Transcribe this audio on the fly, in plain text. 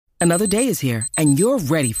Another day is here, and you're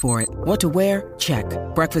ready for it. What to wear? Check.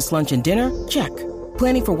 Breakfast, lunch, and dinner? Check.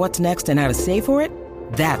 Planning for what's next and how to save for it?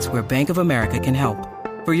 That's where Bank of America can help.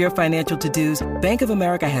 For your financial to-dos, Bank of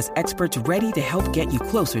America has experts ready to help get you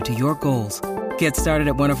closer to your goals. Get started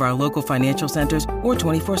at one of our local financial centers or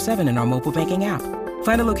 24/7 in our mobile banking app.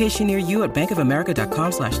 Find a location near you at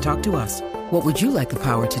bankofamerica.com/talktous. What would you like the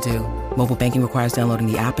power to do? Mobile banking requires downloading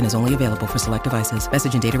the app and is only available for select devices.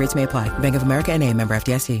 Message and data rates may apply. Bank of America N.A., member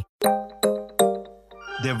FDIC.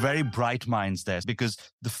 They're very bright minds there because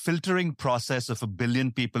the filtering process of 1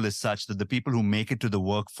 billion people is such that the people who make it to the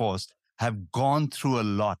workforce have gone through a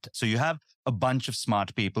lot. So you have a bunch of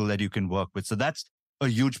smart people that you can work with. So that's a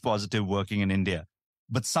huge positive working in India.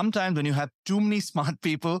 But sometimes when you have too many smart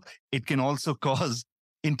people, it can also cause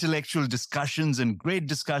intellectual discussions and great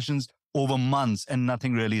discussions over months and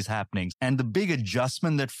nothing really is happening. And the big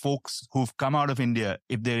adjustment that folks who've come out of India,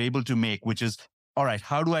 if they're able to make, which is, all right,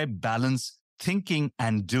 how do I balance thinking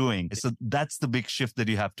and doing? So that's the big shift that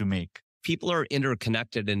you have to make. People are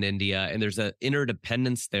interconnected in India, and there's an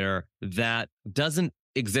interdependence there that doesn't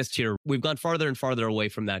exist here. We've gone farther and farther away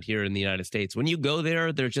from that here in the United States. When you go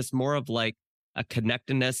there, there's just more of like a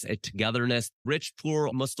connectedness, a togetherness. Rich, poor,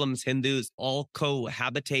 Muslims, Hindus all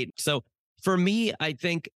cohabitate. So for me, I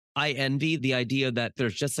think I envy the idea that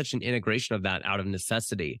there's just such an integration of that out of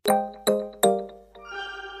necessity.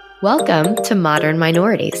 Welcome to Modern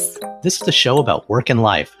Minorities. This is a show about work and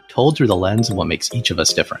life, told through the lens of what makes each of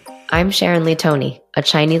us different. I'm Sharon Lee Tony, a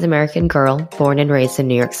Chinese-American girl born and raised in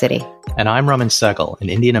New York City. And I'm Raman Sehgal, an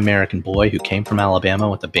Indian-American boy who came from Alabama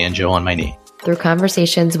with a banjo on my knee. Through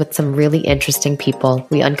conversations with some really interesting people,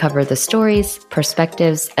 we uncover the stories,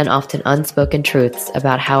 perspectives, and often unspoken truths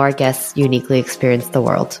about how our guests uniquely experience the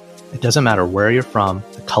world. It doesn't matter where you're from,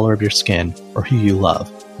 the color of your skin, or who you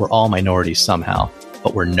love. We're all minorities somehow,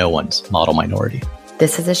 but we're no one's model minority.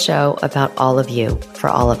 This is a show about all of you, for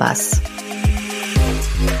all of us.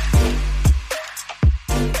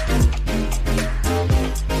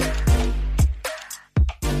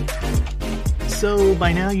 So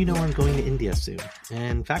by now you know I'm going to India soon.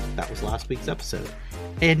 In fact, that was last week's episode.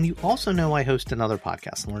 And you also know I host another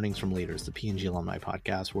podcast, Learnings from Leaders, the P&G Alumni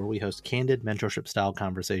Podcast, where we host candid mentorship-style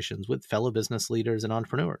conversations with fellow business leaders and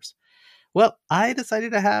entrepreneurs. Well, I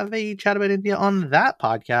decided to have a chat about India on that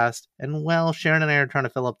podcast. And well, Sharon and I are trying to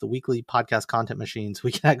fill up the weekly podcast content machine so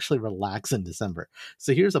we can actually relax in December.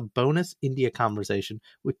 So here's a bonus India conversation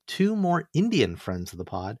with two more Indian friends of the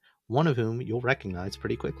pod, one of whom you'll recognize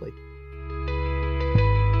pretty quickly.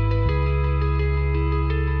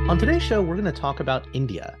 On today's show, we're going to talk about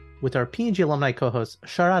India with our P&G alumni co-hosts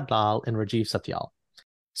Sharad and Rajiv Satyal.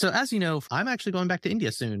 So as you know, I'm actually going back to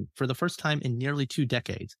India soon for the first time in nearly 2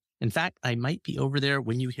 decades. In fact, I might be over there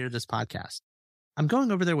when you hear this podcast. I'm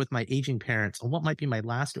going over there with my aging parents on what might be my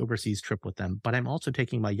last overseas trip with them, but I'm also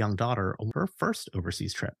taking my young daughter on her first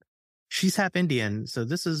overseas trip. She's half Indian, so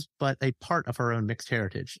this is but a part of her own mixed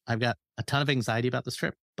heritage. I've got a ton of anxiety about this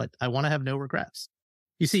trip, but I want to have no regrets.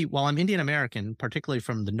 You see, while I'm Indian American, particularly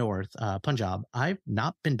from the north, Punjab, I've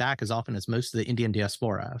not been back as often as most of the Indian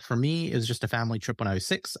diaspora. For me, it was just a family trip when I was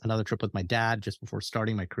 6, another trip with my dad just before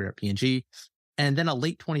starting my career at P&G, and then a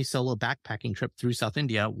late 20s solo backpacking trip through South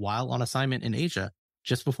India while on assignment in Asia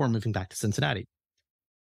just before moving back to Cincinnati.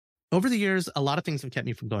 Over the years, a lot of things have kept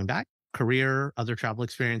me from going back: career, other travel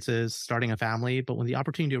experiences, starting a family. But when the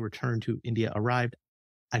opportunity to return to India arrived,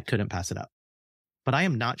 I couldn't pass it up. But I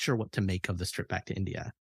am not sure what to make of this trip back to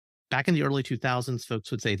India. Back in the early 2000s,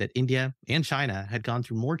 folks would say that India and China had gone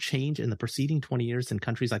through more change in the preceding 20 years than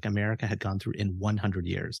countries like America had gone through in 100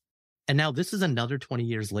 years. And now this is another 20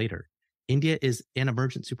 years later. India is an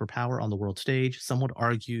emergent superpower on the world stage. Some would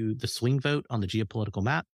argue the swing vote on the geopolitical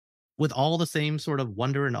map, with all the same sort of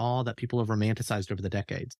wonder and awe that people have romanticized over the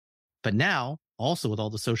decades. But now, also with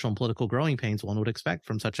all the social and political growing pains one would expect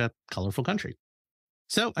from such a colorful country.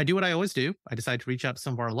 So I do what I always do. I decide to reach out to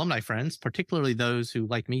some of our alumni friends, particularly those who,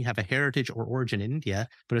 like me, have a heritage or origin in India,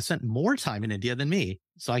 but have spent more time in India than me,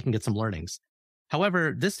 so I can get some learnings.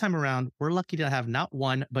 However, this time around, we're lucky to have not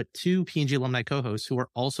one, but 2 P&G alumni co-hosts who are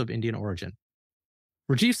also of Indian origin.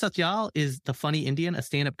 Rajiv Satyal is the funny Indian, a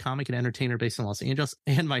stand-up comic and entertainer based in Los Angeles,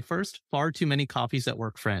 and my first far too many coffees at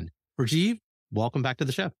work friend. Rajiv, welcome back to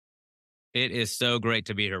the show. It is so great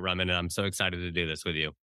to be here, Raman, and I'm so excited to do this with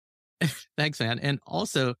you. Thanks, man. And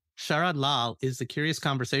also, Sharad Lal is the curious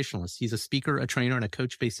conversationalist. He's a speaker, a trainer, and a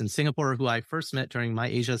coach based in Singapore who I first met during my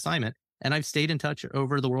Asia assignment, and I've stayed in touch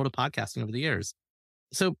over the world of podcasting over the years.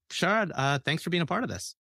 So, Sharad, thanks for being a part of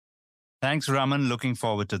this. Thanks, Raman. Looking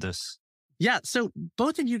forward to this. Yeah, so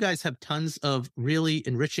both of you guys have tons of really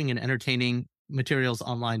enriching and entertaining materials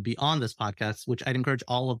online beyond this podcast, which I'd encourage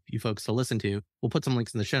all of you folks to listen to. We'll put some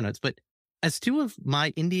links in the show notes. But as two of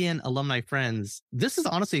my Indian alumni friends, this is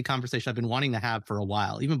honestly a conversation I've been wanting to have for a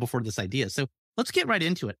while, even before this idea. So let's get right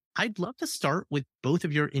into it. I'd love to start with both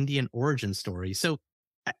of your Indian origin stories. So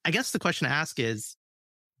I guess the question to ask is,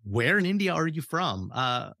 where in India are you from?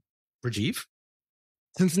 Rajiv?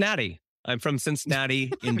 Cincinnati. I'm from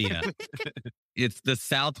Cincinnati, India. It's the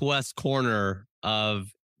southwest corner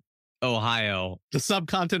of Ohio. The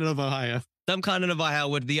subcontinent of Ohio. Subcontinent of Ohio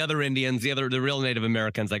with the other Indians, the real Native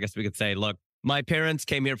Americans, I guess we could say. Look, my parents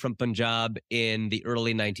came here from Punjab in the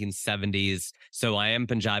early 1970s. So I am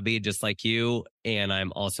Punjabi, just like you. And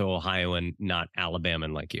I'm also Ohioan, not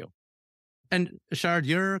Alabaman like you. And Sharad,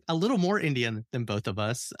 you're a little more Indian than both of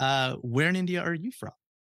us. Where in India are you from?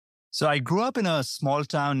 So I grew up in a small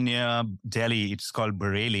town near Delhi. It's called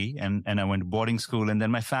Bareilly, and I went to boarding school. And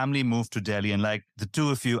then my family moved to Delhi. And like the two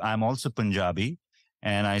of you, I'm also Punjabi.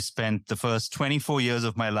 And I spent the first 24 years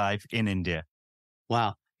of my life in India.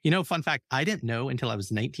 Wow. You know, fun fact, I didn't know until I was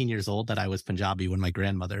 19 years old that I was Punjabi when my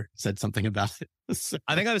grandmother said something about it. So,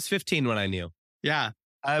 I think I was 15 when I knew. yeah.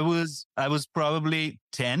 I was probably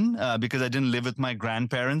 10 because I didn't live with my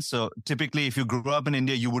grandparents. So typically, if you grew up in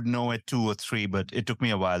India, you would know at 2 or 3, but it took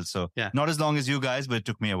me a while. So not as long as you guys, but it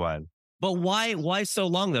took me a while. But why so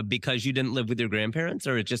long though? Because you didn't live with your grandparents,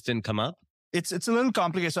 or it just didn't come up? It's a little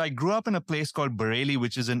complicated. So I grew up in a place called Bareilly,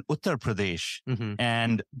 which is in Uttar Pradesh. Mm-hmm.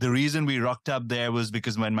 And the reason we rocked up there was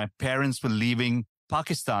because when my parents were leaving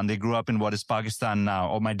Pakistan, they grew up in what is Pakistan now,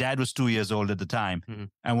 or my dad was 2 years old at the time. Mm-hmm.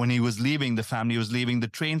 And when he was leaving, the family was leaving, the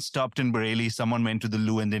train stopped in Bareilly. Someone went to the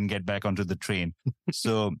loo and didn't get back onto the train.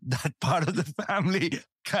 So that part of the family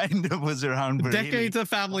kind of was around Bareilly. Decades of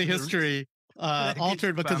family history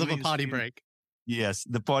altered because of a potty break. Yes,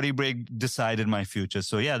 the potty break decided my future.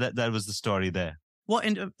 So yeah, that was the story there. Well,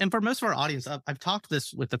 and for most of our audience, I've talked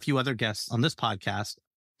this with a few other guests on this podcast.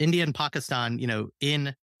 India and Pakistan,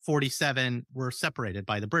 in 47 were separated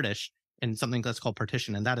by the British in something that's called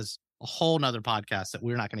partition. And that is a whole nother podcast that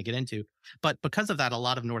we're not going to get into. But because of that, a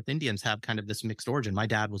lot of North Indians have kind of this mixed origin. My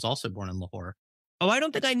dad was also born in Lahore. Oh, I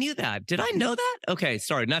don't think I knew that. Did I know that? Okay,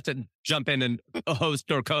 sorry, not to jump in and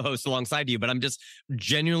host or co-host alongside you, but I'm just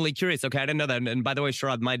genuinely curious. Okay, I didn't know that. And by the way,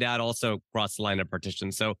 Sharad, my dad also crossed the line of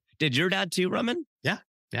partition. So did your dad too, Raman? Yeah.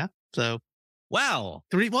 So, wow.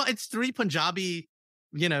 It's 3 Punjabi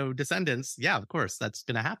descendants. Yeah, of course, that's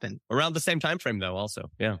going to happen. Around the same time frame, though,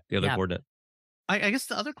 also. Yeah, the other coordinate. I guess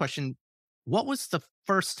the other question, what was the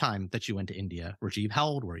first time that you went to India, Rajiv? How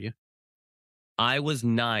old were you? I was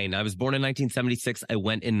 9. I was born in 1976. I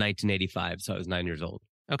went in 1985, so I was 9 years old.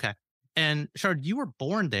 Okay. And Sharad, you were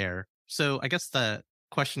born there. So I guess the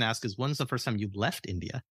question to ask is, when's the first time you left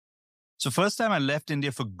India? So first time I left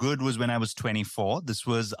India for good was when I was 24. This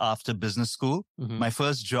was after business school. Mm-hmm. My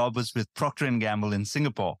first job was with Procter & Gamble in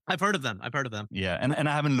Singapore. I've heard of them. Yeah. And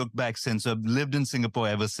I haven't looked back since. So I've lived in Singapore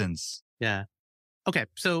ever since. Yeah. Okay.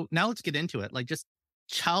 So now let's get into it. Like just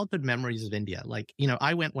childhood memories of India. Like,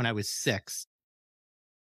 I went when I was 6.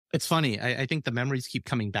 It's funny. I think the memories keep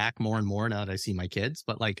coming back more and more now that I see my kids.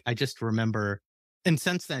 But like, I just remember, and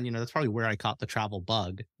since then, that's probably where I caught the travel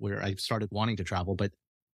bug, where I started wanting to travel. But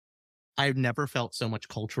I've never felt so much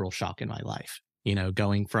cultural shock in my life,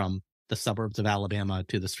 going from the suburbs of Alabama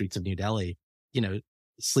to the streets of New Delhi,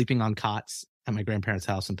 sleeping on cots at my grandparents'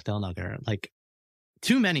 house in Patel Nagar, like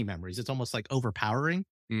too many memories. It's almost like overpowering.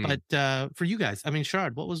 But for you guys,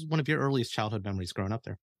 Sharad, what was one of your earliest childhood memories growing up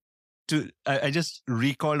there? I just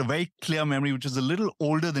recalled a very clear memory, which was a little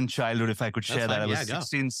older than childhood, if I could share that. I was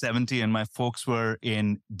 16, 17, and my folks were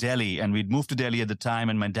in Delhi, and we'd moved to Delhi at the time,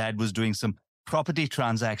 and my dad was doing some property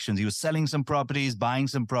transactions. He was selling some properties, buying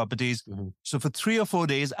some properties. Mm-hmm. So for 3 or 4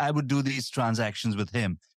 days, I would do these transactions with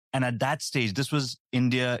him. And at that stage, this was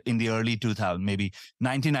India in the early 2000s, maybe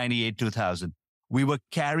 1998, 2000. We were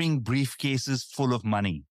carrying briefcases full of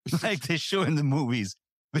money, like they show in the movies,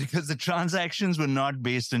 because the transactions were not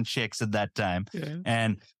based on checks at that time. Yeah.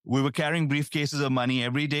 And we were carrying briefcases of money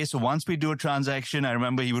every day. So once we do a transaction, I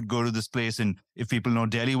remember he would go to this place, and if people know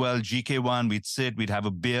Delhi well, GK1, we'd sit, we'd have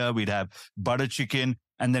a beer, we'd have butter chicken,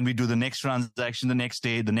 and then we'd do the next transaction the next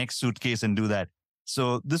day, the next suitcase, and do that.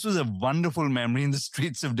 So this was a wonderful memory in the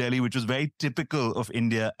streets of Delhi, which was very typical of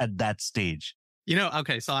India at that stage.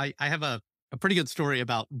 Okay, so I have a pretty good story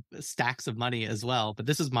about stacks of money as well, but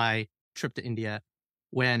this is my trip to India.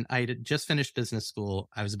 When I had just finished business school,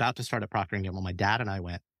 I was about to start at Procter & Gamble. My dad and I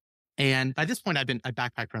went. And by this point, I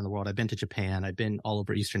backpacked around the world. I've been to Japan. I've been all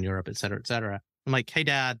over Eastern Europe, et cetera, et cetera. I'm like, hey,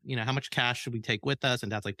 Dad, how much cash should we take with us?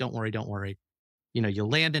 And Dad's like, don't worry. You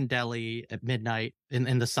land in Delhi at midnight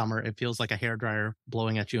in the summer. It feels like a hairdryer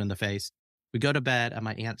blowing at you in the face. We go to bed at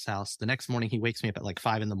my aunt's house. The next morning, he wakes me up at like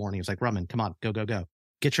 5 a.m. He's like, Raman, come on, go, go, go.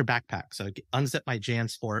 Get your backpack. So I unzip my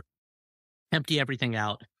JanSport, empty everything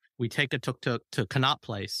out. We take a tuk-tuk to Connaught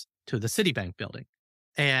Place, to the Citibank building.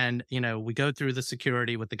 And, we go through the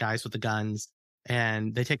security with the guys with the guns,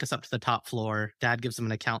 and they take us up to the top floor. Dad gives them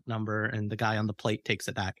an account number, and the guy on the plate takes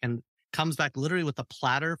it back and comes back literally with a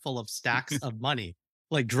platter full of stacks of money,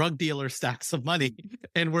 like drug dealer stacks of money.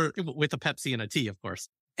 And we're with a Pepsi and a tea, of course.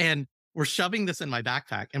 And we're shoving this in my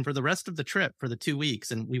backpack. And for the rest of the trip, for the 2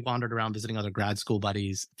 weeks, and we wandered around visiting other grad school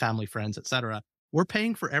buddies, family, friends, etc., we're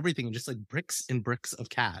paying for everything in just like bricks and bricks of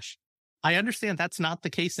cash. I understand that's not the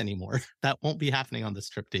case anymore. That won't be happening on this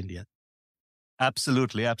trip to India.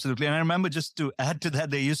 Absolutely, absolutely. And I remember, just to add to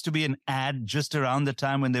that, there used to be an ad just around the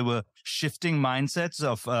time when they were shifting mindsets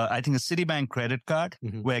of, I think, a Citibank credit card,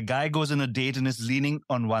 where a guy goes on a date and is leaning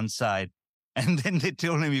on one side. And then they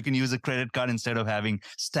told him you can use a credit card instead of having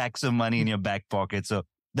stacks of money in your back pocket. So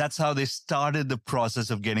that's how they started the process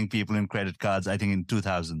of getting people in credit cards, I think, in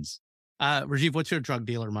 2000s. Rajiv, what's your drug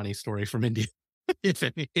dealer money story from India? If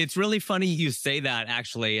any. It's really funny you say that,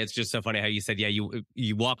 actually. It's just so funny how you said, yeah,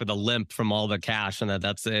 you walk with a limp from all the cash, and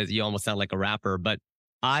that's you almost sound like a rapper. But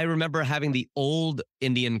I remember having the old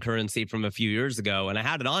Indian currency from a few years ago, and I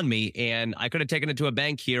had it on me, and I could have taken it to a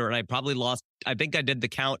bank here, and I probably lost, I think I did the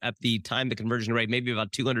count at the time, the conversion rate, maybe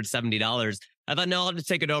about $270. I thought, no, I'll just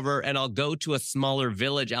take it over, and I'll go to a smaller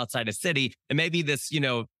village outside a city, and maybe this,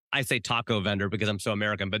 I say taco vendor because I'm so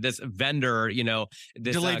American, but this vendor,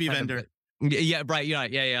 this jalebi vendor. Yeah, right.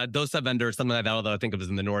 Yeah. Dosa vendor, something like that, although I think it was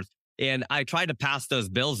in the north. And I tried to pass those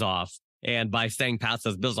bills off. And by saying pass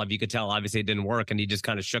those bills off, you could tell obviously it didn't work. And he just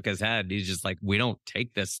kind of shook his head. He's just like, we don't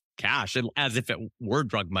take this cash, as if it were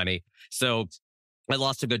drug money. So I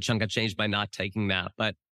lost a good chunk of change by not taking that.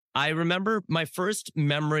 But I remember my first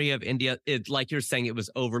memory of India, like you're saying, it was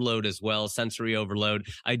overload as well, sensory overload.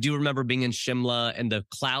 I do remember being in Shimla and the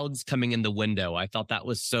clouds coming in the window. I thought that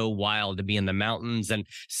was so wild to be in the mountains and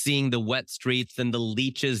seeing the wet streets and the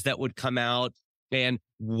leeches that would come out and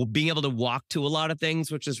being able to walk to a lot of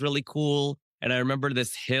things, which is really cool. And I remember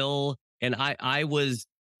this hill, and I was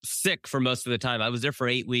sick for most of the time. I was there for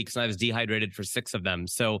 8 weeks and I was dehydrated for 6 of them.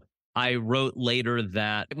 So I wrote later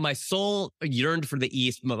that my soul yearned for the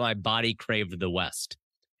East, but my body craved the West.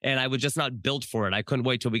 And I was just not built for it. I couldn't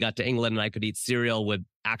wait till we got to England and I could eat cereal with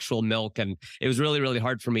actual milk. And it was really, really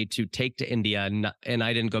hard for me to take to India. And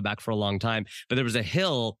I didn't go back for a long time. But there was a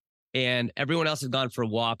hill and everyone else had gone for a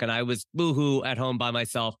walk. And I was boohoo at home by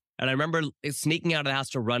myself. And I remember sneaking out of the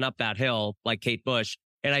house to run up that hill like Kate Bush.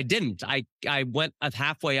 And I didn't. I went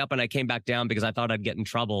halfway up and I came back down because I thought I'd get in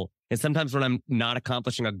trouble. And sometimes when I'm not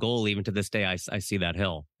accomplishing a goal, even to this day, I see that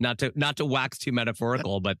hill. Not to wax too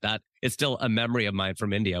metaphorical, but that is still a memory of mine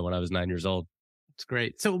from India when I was 9 years old. That's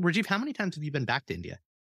great. So Rajiv, how many times have you been back to India?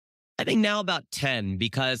 I think now about 10,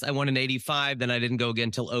 because I went in 85, then I didn't go again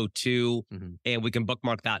until 02, and we can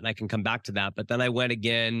bookmark that and I can come back to that. But then I went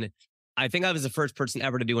again. I think I was the first person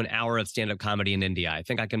ever to do an hour of stand-up comedy in India. I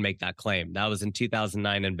think I can make that claim. That was in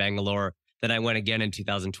 2009 in Bangalore. Then I went again in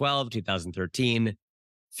 2012, 2013,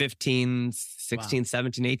 15, 16,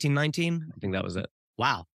 17, 18, 19. I think that was it.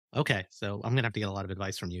 Wow. Okay. So I'm going to have to get a lot of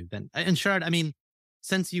advice from you then. And Sharad, I mean,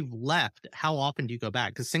 since you've left, how often do you go back?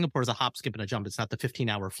 Because Singapore is a hop, skip, and a jump. It's not the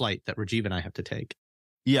 15-hour flight that Rajiv and I have to take.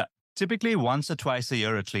 Yeah. Typically once or twice a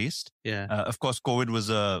year at least. Yeah. Of course, COVID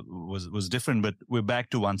was different, but we're back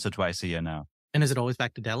to once or twice a year now. And is it always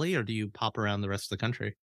back to Delhi, or do you pop around the rest of the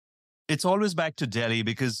country? It's always back to Delhi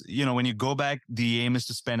because, when you go back, the aim is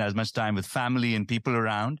to spend as much time with family and people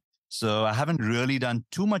around. So I haven't really done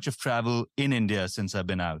too much of travel in India since I've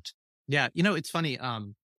been out. Yeah. It's funny.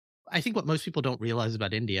 I think what most people don't realize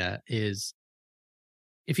about India is,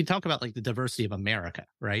 if you talk about like the diversity of America,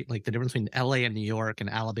 right? Like the difference between LA and New York and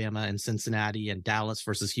Alabama and Cincinnati and Dallas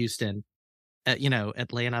versus Houston,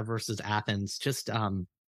 Atlanta versus Athens, just,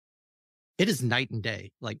 it is night and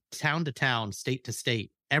day, like town to town, state to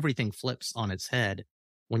state, everything flips on its head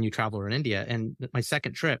when you travel around India. And my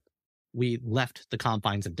second trip, we left the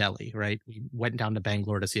confines of Delhi, right? We went down to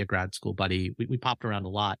Bangalore to see a grad school buddy. We popped around a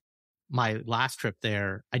lot. My last trip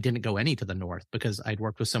there, I didn't go any to the north because I'd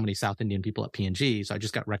worked with so many South Indian people at P&G. So I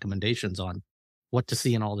just got recommendations on what to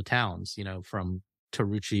see in all the towns, from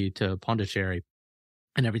Tiruchi to Pondicherry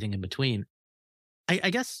and everything in between. I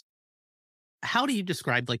guess, how do you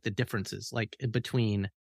describe like the differences, like between,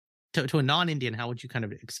 to a non-Indian, how would you kind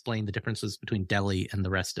of explain the differences between Delhi and the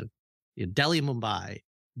rest of Delhi and Mumbai,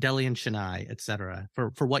 Delhi and Chennai, et cetera,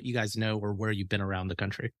 for what you guys know or where you've been around the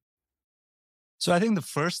country? So I think the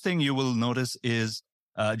first thing you will notice is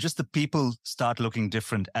just the people start looking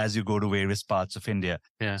different as you go to various parts of India.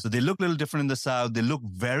 Yeah. So they look a little different in the south. They look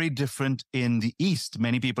very different in the east.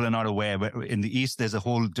 Many people are not aware, but in the east, there's a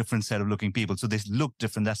whole different set of looking people. So they look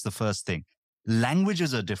different. That's the first thing.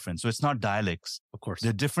 Languages are different. So it's not dialects. Of course.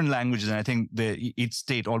 They're different languages. And I think each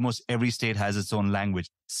state, almost every state has its own language.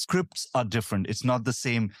 Scripts are different. It's not the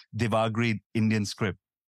same Devagri Indian script.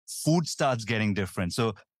 Food starts getting different.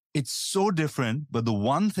 So it's so different, but the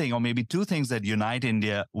one thing or maybe two things that unite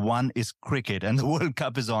India, one is cricket, and the World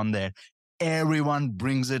Cup is on there. Everyone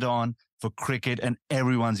brings it on for cricket and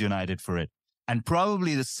everyone's united for it. And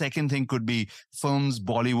probably the second thing could be films,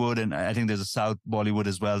 Bollywood, and I think there's a South Bollywood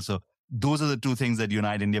as well. So those are the two things that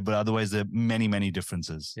unite India, but otherwise there are many, many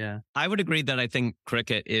differences. Yeah. I would agree that I think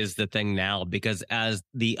cricket is the thing now, because as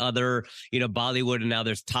the other, Bollywood, and now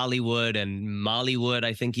there's Tollywood and Mollywood,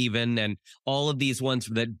 I think even, and all of these ones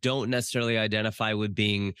that don't necessarily identify with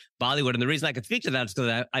being Bollywood. And the reason I can speak to that is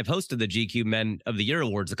because I've hosted the GQ Men of the Year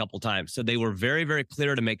Awards a couple times. So they were very, very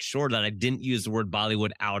clear to make sure that I didn't use the word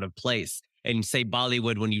Bollywood out of place and say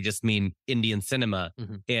Bollywood when you just mean Indian cinema,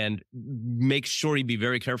 and make sure you be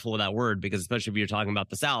very careful with that word, because especially if you're talking about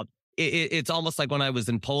the South, it's almost like when I was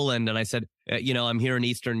in Poland and I said, I'm here in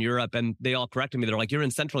Eastern Europe, and they all corrected me. They're like, you're in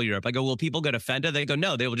Central Europe. I go, well, people get offended. They go,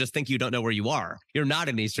 no, they will just think you don't know where you are. You're not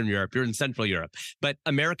in Eastern Europe. You're in Central Europe. But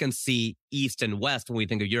Americans see East and West when we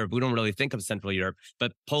think of Europe. We don't really think of Central Europe,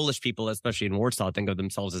 but Polish people, especially in Warsaw, think of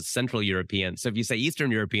themselves as Central European. So if you say Eastern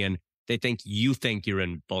European, they think you're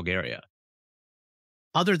in Bulgaria.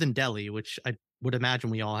 Other than Delhi, which I would imagine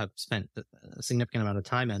we all have spent a significant amount of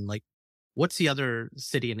time in, like, what's the other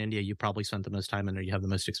city in India you probably spent the most time in, or you have the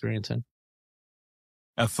most experience in?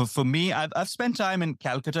 For me, I've spent time in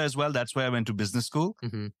Calcutta as well. That's where I went to business school.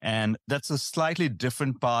 And that's a slightly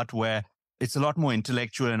different part where it's a lot more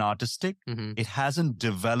intellectual and artistic. It hasn't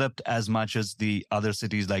developed as much as the other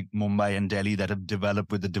cities like Mumbai and Delhi that have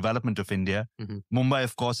developed with the development of India. Mumbai,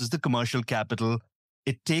 of course, is the commercial capital.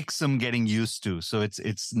 It takes some getting used to. So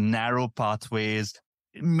it's narrow pathways,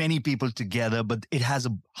 many people together, but it has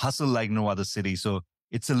a hustle like no other city. So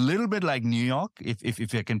it's a little bit like New York,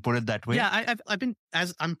 if I can put it that way. Yeah, I've been,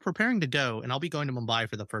 as I'm preparing to go, and I'll be going to Mumbai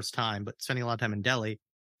for the first time, but spending a lot of time in Delhi.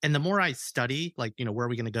 And the more I study, like, where are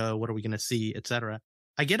we going to go? What are we going to see, et cetera,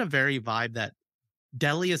 I get a very vibe that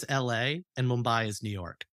Delhi is LA and Mumbai is New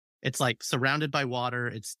York. It's like surrounded by water.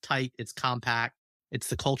 It's tight. It's compact. It's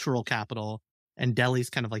the cultural capital. And Delhi's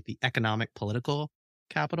kind of like the economic, political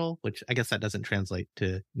capital, which I guess that doesn't translate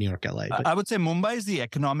to New York, LA. But I would say Mumbai is the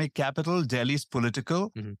economic capital. Delhi's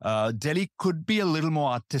political. Delhi could be a little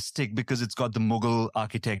more artistic because it's got the Mughal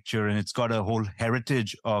architecture and it's got a whole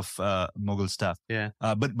heritage of Mughal stuff. Yeah.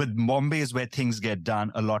 But Bombay is where things get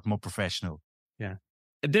done a lot more professional. Yeah.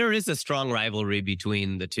 There is a strong rivalry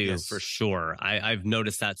between the two, Yes. for sure. I've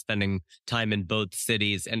noticed that spending time in both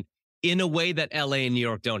cities, and in a way that LA and New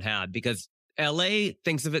York don't have, because LA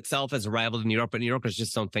thinks of itself as a rival to New York, but New Yorkers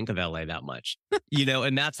just don't think of LA that much,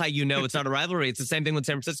 and that's how it's not a rivalry. It's the same thing with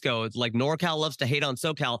San Francisco. It's like NorCal loves to hate on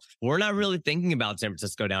SoCal. We're not really thinking about San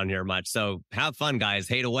Francisco down here much. So have fun, guys,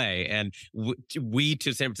 hate away. And we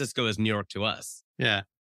to San Francisco is New York to us. Yeah.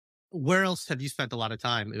 Where else have you spent a lot of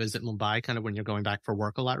time? Is it Mumbai, kind of when you're going back for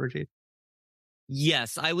work a lot, Rajiv?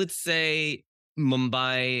 Yes, I would say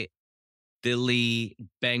Mumbai, Delhi,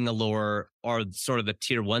 Bangalore are sort of the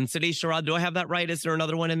tier one cities. Sharad, do I have that right? Is there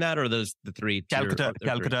another one in that, or are those the three?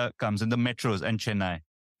 Calcutta comes in the metros, and Chennai.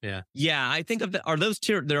 Yeah. I think are those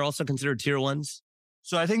tier? They're also considered tier ones.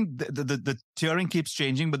 So I think the tiering keeps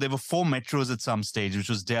changing, but there were 4 metros at some stage, which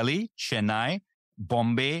was Delhi, Chennai,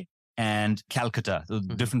 Bombay, and Calcutta,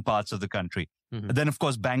 different parts of the country. And then, of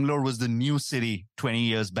course, Bangalore was the new city 20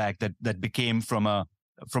 years back that became from a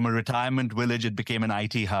retirement village, it became an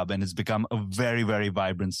IT hub, and it's become a very, very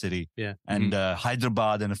vibrant city. Yeah. And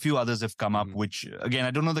Hyderabad and a few others have come up, which, again,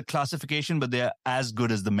 I don't know the classification, but they're as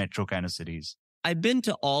good as the metro kind of cities. I've been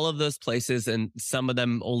to all of those places, and some of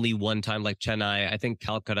them only one time, like Chennai. I think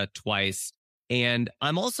Calcutta twice. And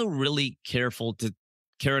I'm also really careful to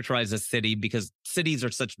characterize a city because cities are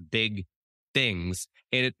such big things,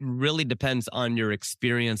 and it really depends on your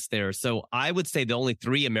experience there. So I would say the only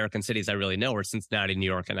 3 American cities I really know are Cincinnati, New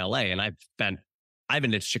York, and LA. And I've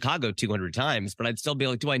been to Chicago 200 times, but I'd still be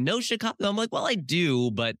like, do I know Chicago? I'm like, well, I do,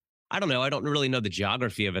 but I don't know. I don't really know the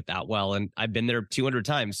geography of it that well. And I've been there 200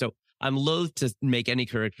 times. So I'm loath to make any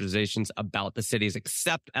characterizations about the cities,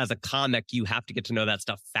 except as a comic, you have to get to know that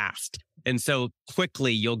stuff fast. And so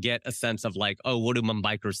quickly you'll get a sense of like, oh, what do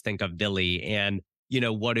Mumbaikers think of Delhi? And,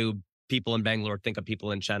 what do people in Bangalore think of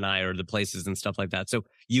people in Chennai or the places and stuff like that. So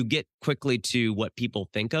you get quickly to what people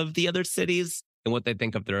think of the other cities and what they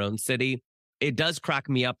think of their own city. it does crack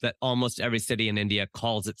me up that almost every city in India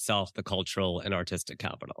calls itself the cultural and artistic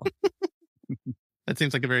capital. That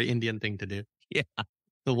seems like a very Indian thing to do. Yeah.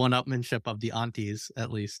 The one-upmanship of the aunties,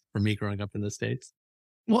 at least for me growing up in the States.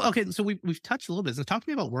 Well, okay, so we've touched a little bit. So talk to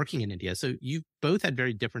me about working in India. So you've both had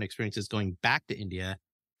very different experiences going back to India.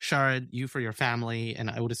 Sharad, you for your family, and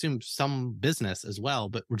I would assume some business as well.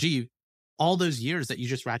 But Rajiv, all those years that you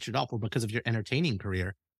just ratcheted off were because of your entertaining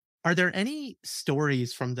career. Are there any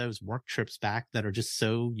stories from those work trips back that are just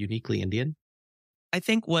so uniquely Indian? I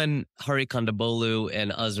think when Hari Kondabolu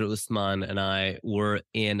and Azra Usman and I were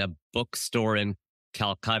in a bookstore in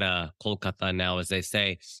Calcutta, Kolkata now, as they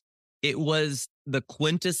say, it was the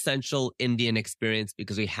quintessential Indian experience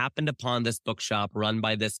because we happened upon this bookshop run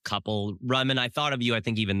by this couple. Raman, I thought of you, I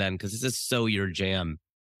think even then, because this is so your jam.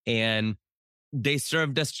 And they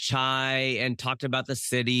served us chai and talked about the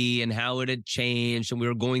city and how it had changed. And we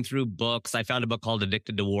were going through books. I found a book called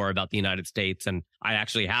Addicted to War about the United States. And I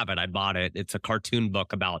actually have it. I bought it. It's a cartoon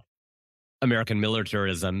book about American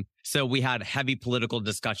militarism. So we had heavy political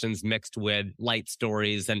discussions mixed with light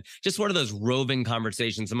stories and just one of those roving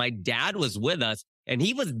conversations. And my dad was with us and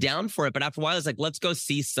he was down for it. But after a while, I was like, let's go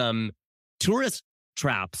see some tourist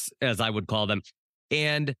traps, as I would call them.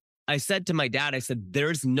 And I said to my dad, I said,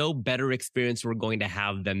 there's no better experience we're going to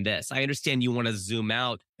have than this. I understand you want to zoom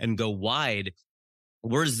out and go wide.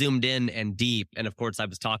 We're zoomed in and deep. And of course, I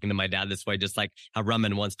was talking to my dad this way, just like how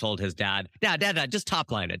Raman once told his dad, Dad, just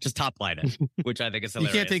top line it, which I think is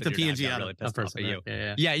hilarious. You can't take the P&G out of a person. You.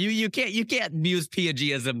 Yeah. Yeah, you can't use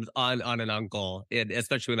P&Gisms on an uncle,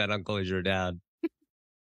 especially when that uncle is your dad.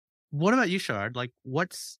 What about you, Sharad? Like,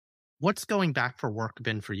 what's going back for work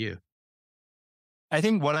been for you? I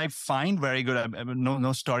think what I find very good,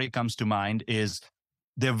 no story comes to mind, is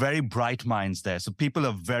they're very bright minds there. So people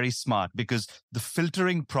are very smart because the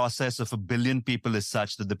filtering process of 1 billion people is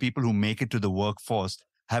such that the people who make it to the workforce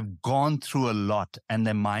have gone through a lot and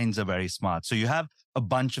their minds are very smart. So you have a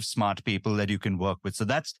bunch of smart people that you can work with. So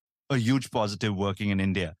that's a huge positive working in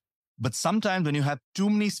India. But sometimes when you have too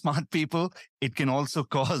many smart people, it can also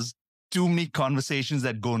cause too many conversations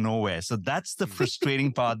that go nowhere. So that's the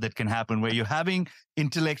frustrating part that can happen, where you're having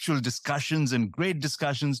intellectual discussions and great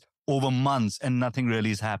discussions over months and nothing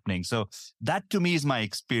really is happening. So that to me is my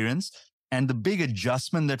experience. And the big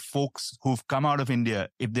adjustment that folks who've come out of India,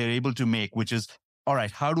 if they're able to make, which is, all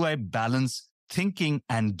right, how do I balance thinking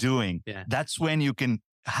and doing? Yeah. That's when you can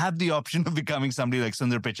have the option of becoming somebody like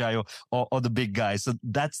Sundar Pichai or the big guys. So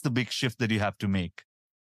that's the big shift that you have to make.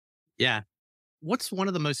 Yeah. What's one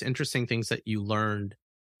of the most interesting things that you learned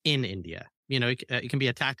in India? You know, it can be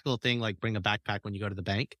a tactical thing like bring a backpack when you go to the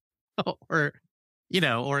bank, or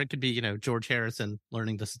it could be, George Harrison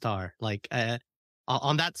learning the sitar. Like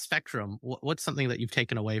on that spectrum, what's something that you've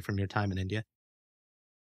taken away from your time in India?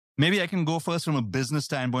 Maybe I can go first from a business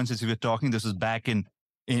standpoint, since we were talking, this was back in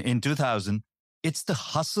 2000. It's the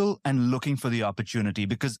hustle and looking for the opportunity,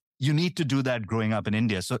 because you need to do that growing up in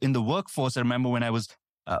India. So in the workforce, I remember when I was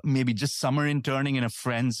maybe just summer interning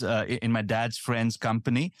in my dad's friend's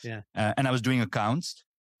company. Yeah. And I was doing accounts,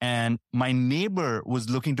 and my neighbor was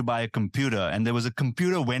looking to buy a computer, and there was a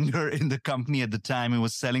computer vendor in the company at the time who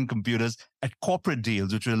was selling computers at corporate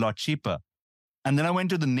deals, which were a lot cheaper. And then I went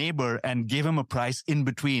to the neighbor and gave him a price in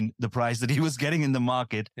between the price that he was getting in the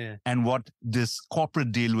market and what this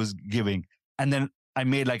corporate deal was giving. And then I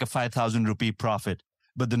made like a 5,000 rupee profit.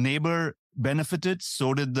 But the neighbor benefited,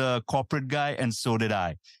 so did the corporate guy, and so did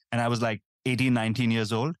I. And I was like 18, 19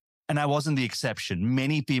 years old, and I wasn't the exception.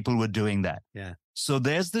 Many people were doing that. Yeah. So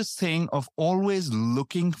there's this thing of always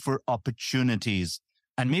looking for opportunities.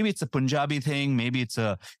 And maybe it's a Punjabi thing, maybe it's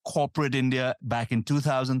a corporate India back in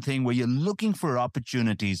 2000 thing, where you're looking for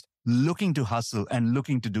opportunities, looking to hustle and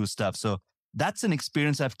looking to do stuff. So that's an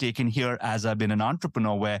experience I've taken here as I've been an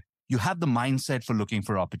entrepreneur, where you have the mindset for looking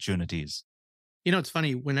for opportunities. It's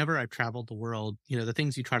funny, whenever I've traveled the world, the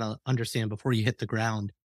things you try to understand before you hit the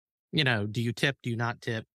ground, do you tip, do you not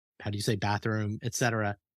tip? How do you say bathroom,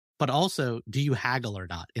 etc.? But also, do you haggle or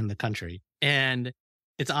not in the country? And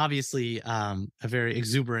it's obviously a very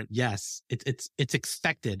exuberant yes. It's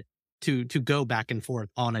expected to go back and forth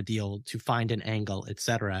on a deal, to find an angle,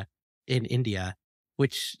 etc. in India,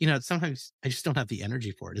 which, sometimes I just don't have the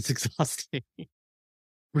energy for it. It's exhausting.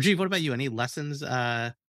 Rajiv, what about you? Any lessons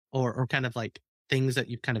or kind of like things that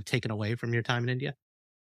you've kind of taken away from your time in India?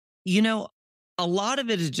 A lot of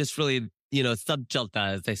it is just really, sab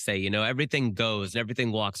chalta, as they say, everything goes and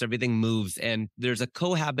everything walks, everything moves. And there's a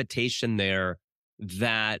cohabitation there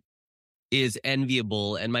that is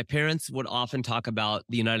enviable. And my parents would often talk about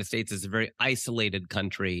the United States as a very isolated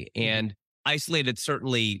country. And isolated,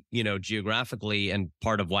 certainly, geographically, and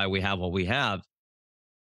part of why we have what we have.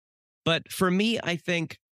 But for me, I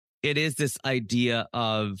think it is this idea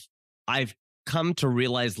of I've come to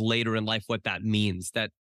realize later in life what that means,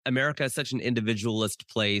 that America is such an individualist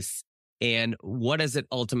place. And what has it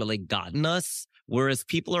ultimately gotten us? Whereas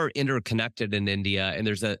people are interconnected in India and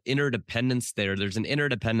there's an interdependence there. There's an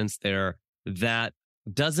interdependence there that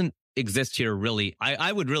doesn't exist here really.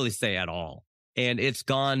 I would really say at all. And it's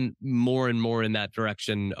gone more and more in that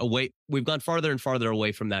direction away. We've gone farther and farther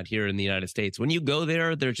away from that here in the United States. When you go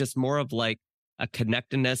there, there's just more of like a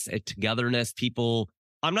connectedness, a togetherness. People,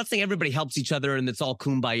 I'm not saying everybody helps each other and it's all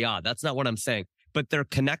kumbaya. That's not what I'm saying. But they're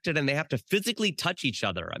connected and they have to physically touch each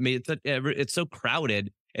other. I mean, it's so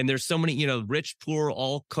crowded and there's so many, rich, poor,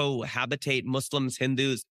 all cohabitate, Muslims,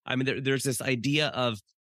 Hindus. I mean, there's this idea of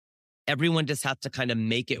everyone just has to kind of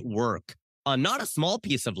make it work on not a small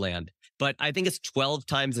piece of land, but I think it's 12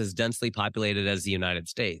 times as densely populated as the United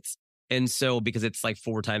States. And so, because it's like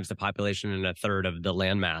 4 times the population and a third of the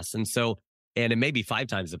landmass. And so, and it may be 5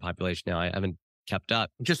 times the population now. I haven't kept up.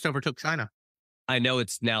 Just overtook China. I know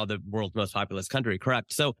it's now the world's most populous country,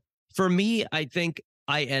 correct? So for me, I think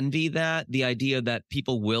I envy that, the idea that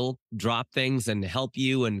people will drop things and help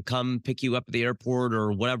you and come pick you up at the airport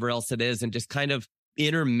or whatever else it is and just kind of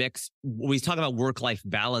intermix. We talk about work-life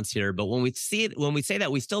balance here, but when we say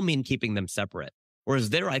that, we still mean keeping them separate. Whereas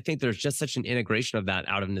there, I think there's just such an integration of that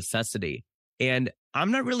out of necessity. And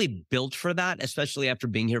I'm not really built for that, especially after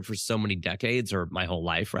being here for so many decades, or my whole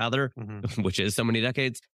life rather, which is so many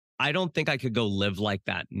decades. I don't think I could go live like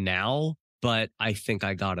that now, but I think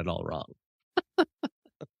I got it all wrong.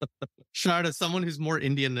 Sharad, as someone who's more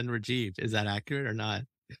Indian than Rajiv, is that accurate or not?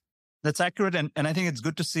 That's accurate. And I think it's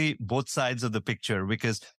good to see both sides of the picture,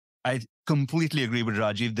 because I completely agree with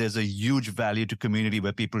Rajiv. There's a huge value to community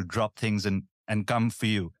where people drop things and come for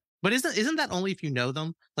you. But isn't that only if you know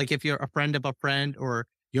them? Like if you're a friend of a friend or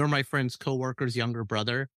you're my friend's coworker's younger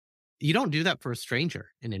brother, you don't do that for a stranger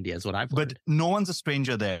in India is what I've learned. But no one's a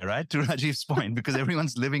stranger there, right? To Rajiv's point, because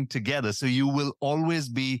everyone's living together. So you will always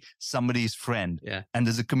be somebody's friend. Yeah. And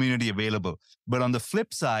there's a community available. But on the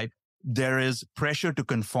flip side, there is pressure to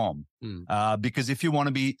conform. Because if you want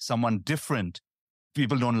to be someone different,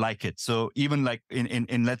 people don't like it. So even like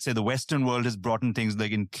in let's say the Western world has brought in things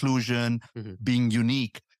like inclusion, being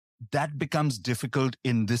unique. That becomes difficult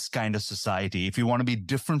in this kind of society. If you want to be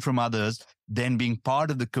different from others, then being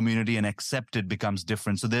part of the community and accepted becomes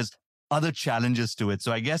different. So there's other challenges to it.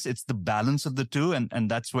 So I guess it's the balance of the two.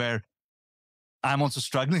 And that's where I'm also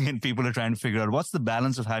struggling and people are trying to figure out what's the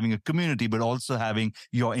balance of having a community, but also having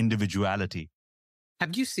your individuality.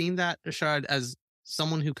 Have you seen that, Sharad, as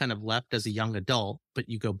someone who kind of left as a young adult, but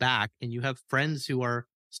you go back and you have friends who are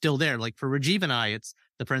still there? Like for Rajiv and I, it's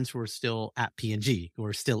the friends who are still at P&G, who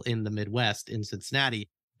are still in the Midwest in Cincinnati.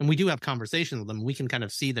 And we do have conversations with them. We can kind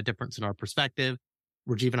of see the difference in our perspective.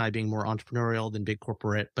 Rajiv and I being more entrepreneurial than big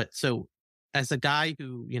corporate. But so as a guy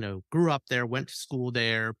who, grew up there, went to school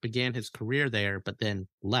there, began his career there, but then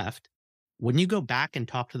left, when you go back and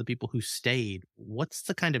talk to the people who stayed, what's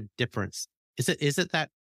the kind of difference? Is it that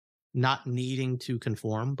not needing to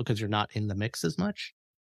conform because you're not in the mix as much?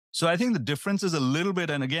 So I think the difference is a little bit,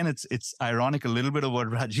 and again, it's ironic, a little bit of what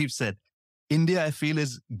Rajiv said. India, I feel,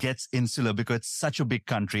 gets insular because it's such a big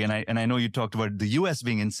country. And I know you talked about the US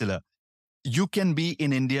being insular. You can be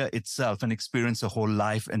in India itself and experience a whole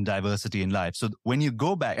life and diversity in life. So when you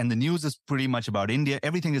go back, and the news is pretty much about India,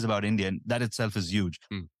 everything is about India, and that itself is huge.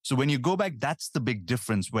 So when you go back, that's the big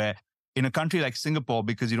difference, where in a country like Singapore,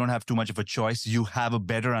 because you don't have too much of a choice, you have a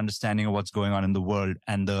better understanding of what's going on in the world.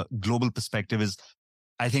 And the global perspective is,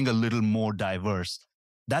 I think, a little more diverse.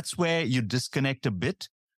 That's where you disconnect a bit.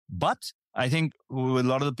 But I think with a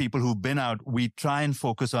lot of the people who've been out, we try and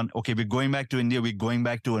focus on, okay, we're going back to India. We're going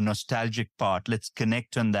back to a nostalgic part. Let's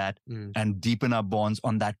connect on that and deepen our bonds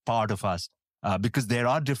on that part of us. Because there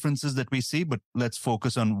are differences that we see, but let's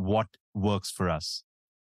focus on what works for us.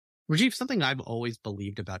 Rajiv, something I've always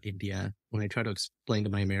believed about India when I try to explain to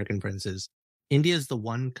my American friends is India is the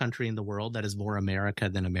one country in the world that is more America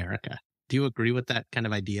than America. Do you agree with that kind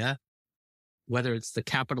of idea? Whether it's the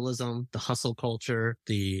capitalism, the hustle culture,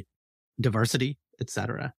 the diversity,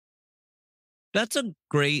 etc. That's a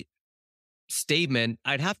great statement.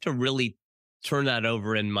 I'd have to really turn that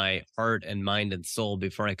over in my heart and mind and soul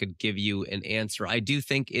before I could give you an answer. I do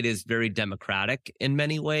think it is very democratic in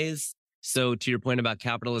many ways. So to your point about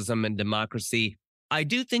capitalism and democracy, I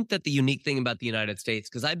do think that the unique thing about the United States,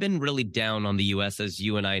 because I've been really down on the US, as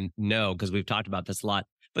you and I know, because we've talked about this a lot.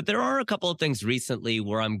 But there are a couple of things recently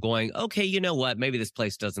where I'm going, okay, you know what? Maybe this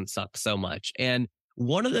place doesn't suck so much. And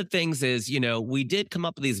one of the things is, we did come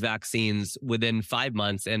up with these vaccines within 5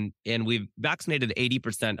 months, and we've vaccinated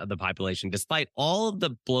 80% of the population, despite all of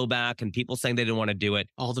the blowback and people saying they didn't want to do it.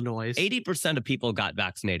 All the noise. 80% of people got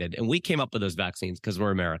vaccinated, and we came up with those vaccines because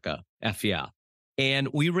we're America. F yeah. And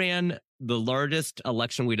we ran the largest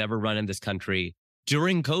election we'd ever run in this country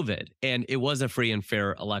during COVID, and it was a free and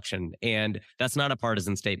fair election. And that's not a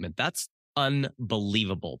partisan statement. That's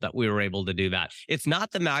unbelievable that we were able to do that. It's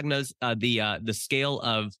not the scale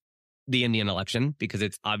of the Indian election, because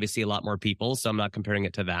it's obviously a lot more people. So I'm not comparing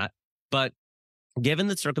it to that. But given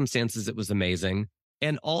the circumstances, it was amazing.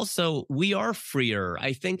 And also, we are freer.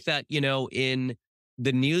 I think that, in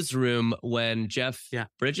the newsroom, when Jeff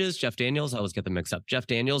Daniels, I always get them mixed up. Jeff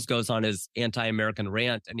Daniels goes on his anti-American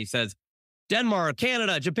rant and he says, Denmark,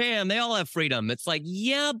 Canada, Japan, they all have freedom. It's like,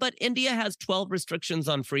 yeah, but India has 12 restrictions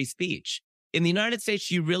on free speech. In the United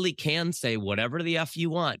States, you really can say whatever the F you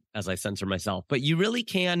want, as I censor myself, but you really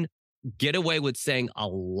can get away with saying a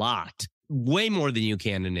lot, way more than you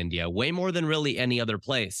can in India, way more than really any other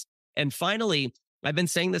place. And finally, I've been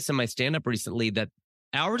saying this in my stand-up recently, that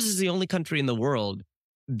ours is the only country in the world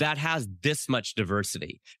that has this much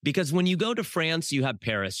diversity. Because when you go to France, you have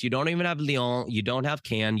Paris. You don't even have Lyon. You don't have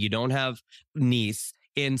Cannes. You don't have Nice.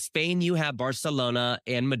 In Spain, you have Barcelona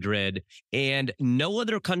and Madrid. And no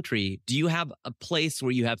other country do you have a place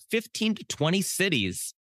where you have 15 to 20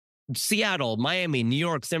 cities, Seattle, Miami, New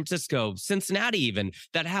York, San Francisco, Cincinnati even,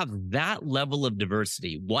 that have that level of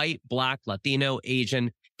diversity. White, Black, Latino,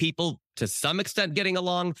 Asian, people to some extent getting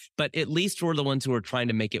along, but at least we're the ones who are trying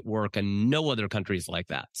to make it work, and no other countries like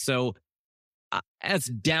that. So as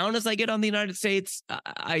down as I get on the United States,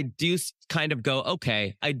 I do kind of go,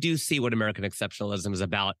 okay, I do see what American exceptionalism is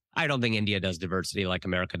about. I don't think India does diversity like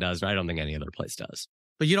America does, and I don't think any other place does.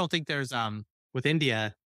 But you don't think there's, with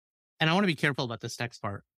India, and I want to be careful about this next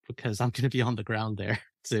part because I'm going to be on the ground there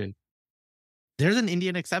soon. There's an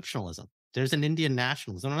Indian exceptionalism. There's an Indian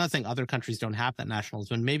nationalism. I'm not saying other countries don't have that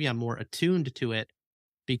nationalism, and maybe I'm more attuned to it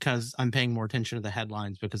because I'm paying more attention to the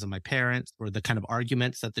headlines because of my parents or the kind of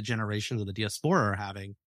arguments that the generations of the diaspora are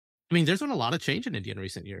having. I mean, there's been a lot of change in India in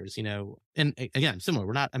recent years, and again, similar.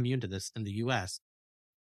 We're not immune to this in the US.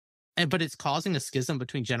 But it's causing a schism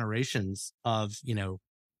between generations of,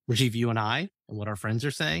 Rajiv, you and I, and what our friends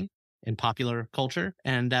are saying in popular culture,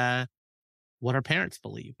 and what our parents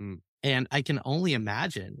believe. And I can only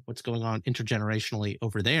imagine what's going on intergenerationally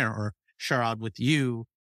over there, or Sharad, with you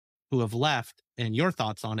who have left, and your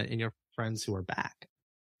thoughts on it, and your friends who are back.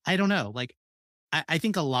 I don't know. Like, I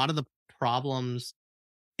think a lot of the problems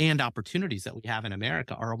and opportunities that we have in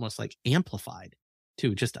America are almost like amplified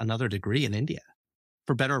to just another degree in India,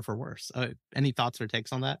 for better or for worse. Any thoughts or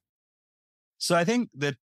takes on that? So I think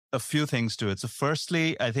that a few things to it. So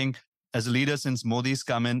firstly, I think as a leader, since Modi's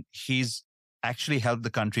come in, he's actually helped the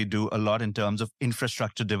country do a lot in terms of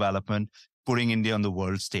infrastructure development, putting India on the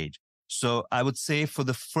world stage. So I would say for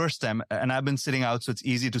the first time, and I've been sitting out, so it's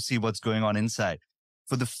easy to see what's going on inside.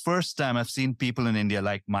 For the first time, I've seen people in India,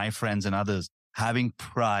 like my friends and others, having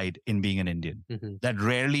pride in being an Indian. Mm-hmm. That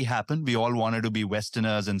rarely happened. We all wanted to be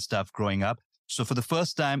Westerners and stuff growing up. So for the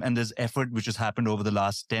first time, and there's effort which has happened over the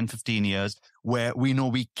last 10, 15 years, where we know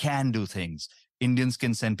we can do things. Indians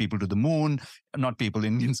can send people to the moon. Not people.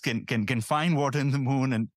 Indians can find water in the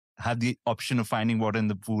moon and have the option of finding water in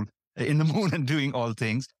the moon and doing all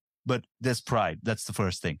things. But there's pride. That's the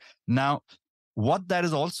first thing. Now, what that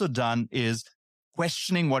has also done is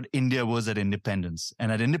questioning what India was at independence.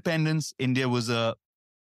 And at independence, India was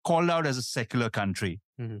called out as a secular country.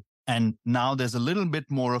 Mm-hmm. And now there's a little bit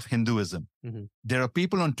more of Hinduism. Mm-hmm. There are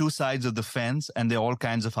people on two sides of the fence, and there are all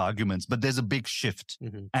kinds of arguments, but there's a big shift.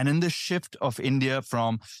 Mm-hmm. And in this shift of India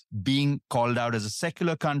from being called out as a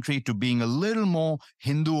secular country to being a little more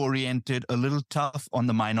Hindu-oriented, a little tough on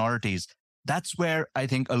the minorities, that's where I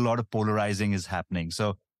think a lot of polarizing is happening.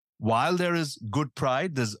 So while there is good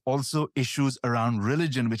pride, there's also issues around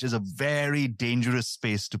religion, which is a very dangerous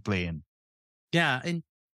space to play in. Yeah. And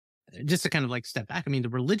just to kind of like step back, I mean, the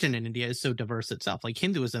religion in India is so diverse itself. Like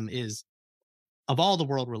Hinduism is, of all the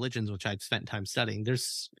world religions, which I've spent time studying,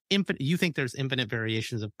 you think there's infinite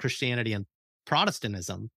variations of Christianity and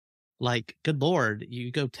Protestantism. Like, good Lord,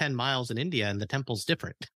 you go 10 miles in India and the temple's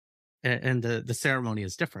different and the ceremony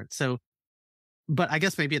is different. So, but I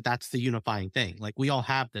guess maybe that's the unifying thing. Like, we all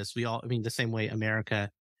have this. The same way America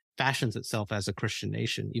fashions itself as a Christian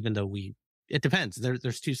nation, even though it depends.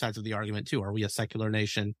 There's two sides of the argument too. Are we a secular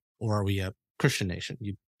nation or are we a Christian nation?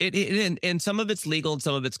 And some of it's legal and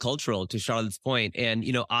some of it's cultural, to Charlotte's point. And,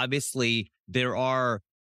 obviously there are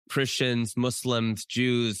Christians, Muslims,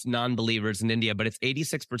 Jews, non-believers in India, but it's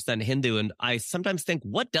 86% Hindu. And I sometimes think,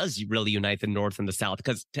 what does really unite the North and the South?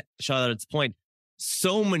 Because to Sharad's point,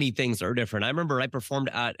 so many things are different. I remember I performed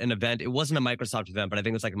at an event. It wasn't a Microsoft event, but I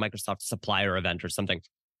think it was like a Microsoft supplier event or something.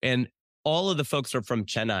 And all of the folks are from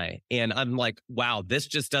Chennai. And I'm like, wow, this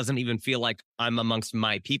just doesn't even feel like I'm amongst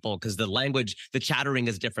my people, because the language, the chattering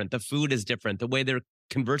is different. The food is different. The way they're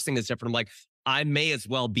conversing is different. I'm like, I may as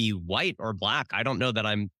well be white or black. I don't know that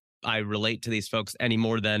I relate to these folks any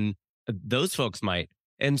more than those folks might.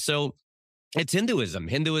 And so it's Hinduism.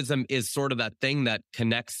 Hinduism is sort of that thing that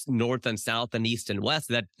connects North and South and East and West.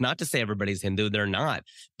 That, not to say everybody's Hindu, they're not,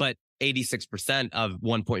 but 86% of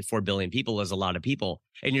 1.4 billion people is a lot of people.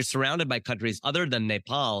 And you're surrounded by countries other than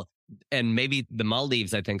Nepal and maybe the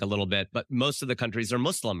Maldives, I think a little bit, but most of the countries are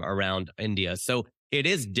Muslim around India. So it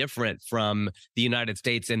is different from the United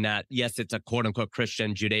States in that, yes, it's a quote unquote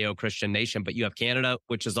Christian, Judeo-Christian nation, but you have Canada,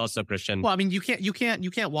 which is also Christian. Well, I mean, you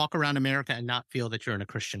can't walk around America and not feel that you're in a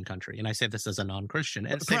Christian country. And I say this as a non-Christian.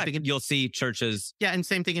 And correct. You'll see churches. Yeah. And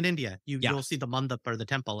same thing in India. You'll see the mandap or the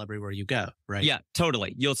temple everywhere you go, right? Yeah,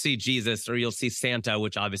 totally. You'll see Jesus or you'll see Santa,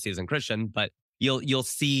 which obviously isn't Christian, but you'll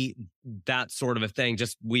see that sort of a thing.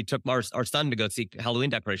 Just we took our son to go see Halloween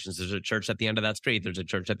decorations. There's a church at the end of that street. There's a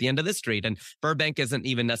church at the end of this street. And Burbank isn't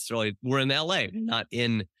even necessarily, we're in LA, not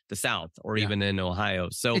in the South or even in Ohio.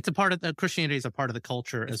 So it's a part of the Christianity is a part of the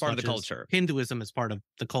culture. It's part of the culture. Hinduism is part of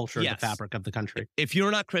the culture, the fabric of the country. If you're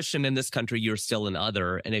not Christian in this country, you're still an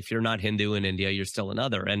other. And if you're not Hindu in India, you're still an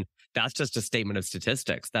other. And that's just a statement of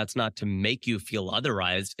statistics. That's not to make you feel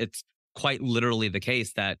otherized. It's quite literally the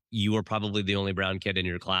case that you were probably the only brown kid in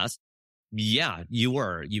your class. Yeah, you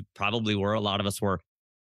were. You probably were. A lot of us were.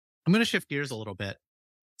 I'm going to shift gears a little bit.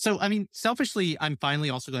 So, I mean, selfishly, I'm finally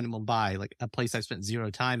also going to Mumbai, like a place I spent zero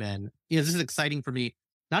time in. This is exciting for me,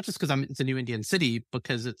 not just because it's a new Indian city,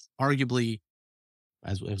 because it's arguably,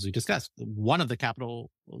 as we discussed, one of the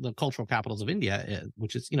cultural capitals of India,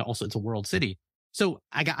 which is, also it's a world city. So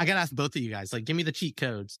I got to ask both of you guys, like, give me the cheat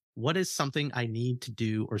codes. What is something I need to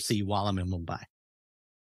do or see while I'm in Mumbai?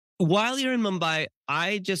 While you're in Mumbai,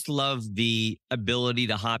 I just love the ability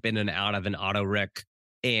to hop in and out of an auto rick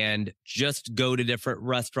and just go to different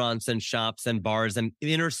restaurants and shops and bars and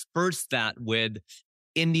intersperse that with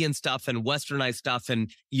Indian stuff and Westernized stuff.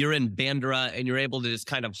 And you're in Bandra and you're able to just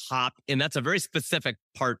kind of hop. And that's a very specific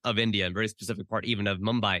part of India, and very specific part even of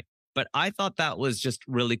Mumbai. But I thought that was just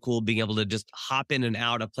really cool, being able to just hop in and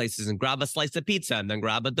out of places and grab a slice of pizza and then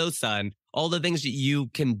grab a dosa and all the things that you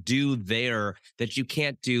can do there that you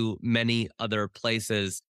can't do many other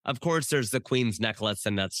places. Of course, there's the Queen's necklace,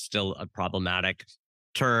 and that's still a problematic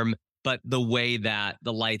term. But the way that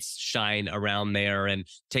the lights shine around there and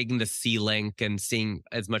taking the Sea Link and seeing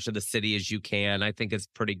as much of the city as you can, I think is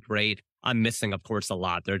pretty great. I'm missing, of course, a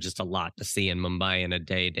lot. There's just a lot to see in Mumbai in a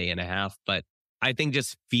day and a half. But I think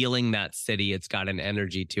just feeling that city, it's got an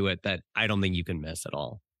energy to it that I don't think you can miss at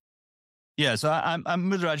all. Yeah, so I'm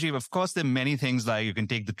with Rajiv. Of course, there are many things, like you can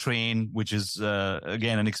take the train, which is,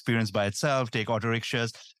 again, an experience by itself, take auto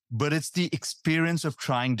rickshaws, but it's the experience of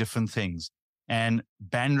trying different things. And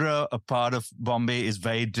Bandra, a part of Bombay, is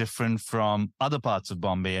very different from other parts of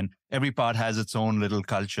Bombay, and every part has its own little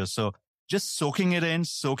culture. So just soaking it in,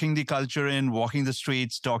 soaking the culture in, walking the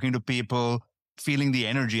streets, talking to people, feeling the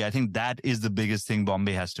energy. I think that is the biggest thing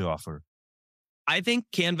Bombay has to offer. I think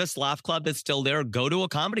Canvas Laugh Club is still there. Go to a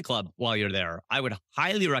comedy club while you're there. I would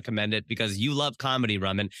highly recommend it because you love comedy,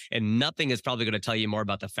 Raman, and nothing is probably going to tell you more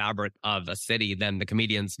about the fabric of a city than the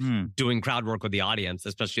comedians doing crowd work with the audience,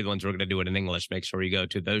 especially the ones who are going to do it in English. Make sure you go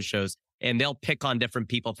to those shows. And they'll pick on different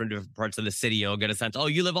people from different parts of the city. You'll get a sense, oh,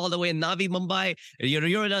 you live all the way in Navi Mumbai.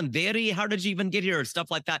 You're in Andheri. How did you even get here?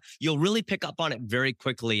 Stuff like that. You'll really pick up on it very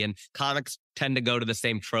quickly. And comics tend to go to the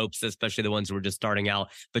same tropes, especially the ones who are just starting out.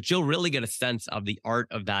 But you'll really get a sense of the art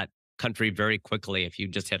of that country very quickly if you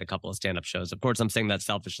just hit a couple of stand-up shows. Of course, I'm saying that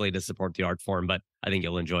selfishly to support the art form, but I think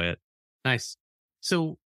you'll enjoy it. Nice.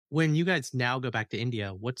 So when you guys now go back to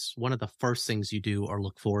India, what's one of the first things you do or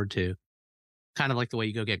look forward to? Kind of like the way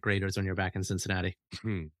you go get graders when you're back in Cincinnati.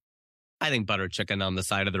 I think butter chicken on the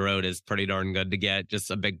side of the road is pretty darn good to get. Just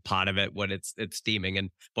a big pot of it when it's steaming,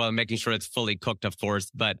 and making sure it's fully cooked, of course.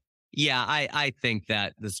 But yeah, I think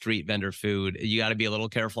that the street vendor food, you got to be a little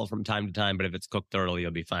careful from time to time, but if it's cooked thoroughly,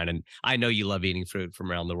 you'll be fine. And I know you love eating food from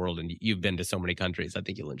around the world, and you've been to so many countries. I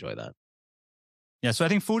think you'll enjoy that. Yeah, so I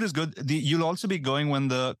think food is good. You'll also be going when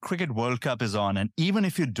the Cricket World Cup is on. And even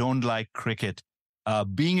if you don't like cricket,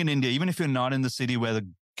 being in India, even if you're not in the city where the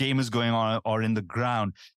game is going on or in the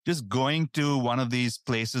ground, just going to one of these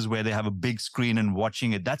places where they have a big screen and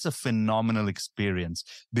watching it, that's a phenomenal experience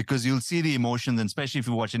because you'll see the emotions, and especially if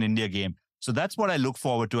you watch an India game. So that's what I look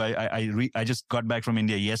forward to. I just got back from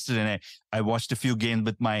India yesterday and I watched a few games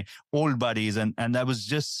with my old buddies and that was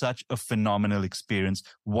just such a phenomenal experience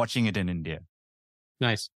watching it in India.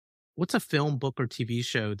 Nice. What's a film, book, or TV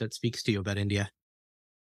show that speaks to you about India?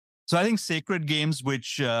 So I think Sacred Games,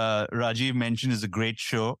 which Rajiv mentioned, is a great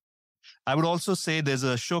show. I would also say there's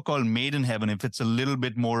a show called Made in Heaven, if it's a little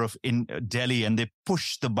bit more of in Delhi, and they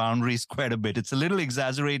push the boundaries quite a bit. It's a little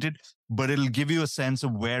exaggerated, but it'll give you a sense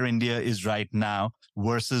of where India is right now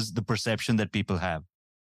versus the perception that people have.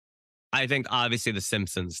 I think obviously The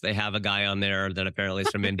Simpsons, they have a guy on there that apparently is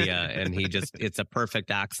from India and it's a perfect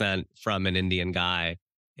accent from an Indian guy.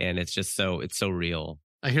 And it's so real.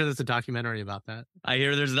 I hear there's a documentary about that. I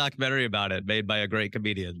hear there's a documentary about it made by a great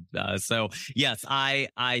comedian. So yes, I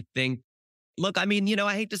think, look, I mean,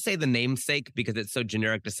 I hate to say the namesake because it's so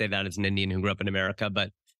generic to say that as an Indian who grew up in America,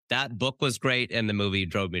 but that book was great and the movie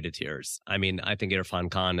drove me to tears. I mean, I think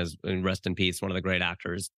Irfan Khan is, rest in peace, one of the great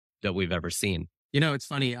actors that we've ever seen. It's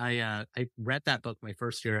funny. I read that book my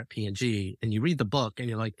first year at P&G, and you read the book and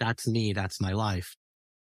you're like, that's me, that's my life.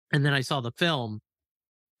 And then I saw the film,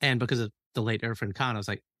 and because of the late Irfan Khan, I was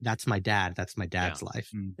like, that's my dad. That's my dad's life.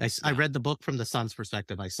 I read the book from the son's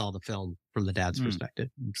perspective. I saw the film from the dad's perspective.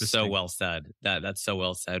 So well said. That's so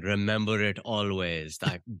well said. Remember it always.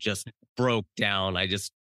 I just broke down.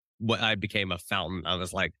 I became a fountain. I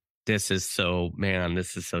was like, this is so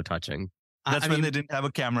touching. That's when they didn't have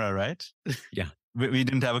a camera, right? Yeah. We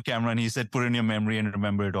didn't have a camera and he said, put in your memory and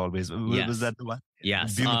remember it always. Yes. Was that the one?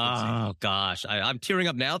 Yes. Oh, gosh. I'm tearing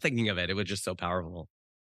up now thinking of it. It was just so powerful.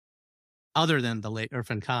 Other than the late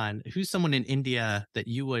Irfan Khan, who's someone in India that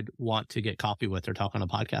you would want to get coffee with or talk on a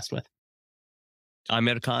podcast with?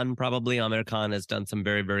 Amir Khan, probably. Amir Khan has done some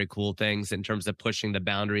very, very cool things in terms of pushing the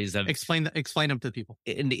boundaries of... Explain them to people.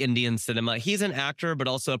 In the Indian cinema. He's an actor, but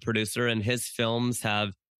also a producer, and his films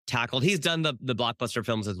have tackled... He's done the blockbuster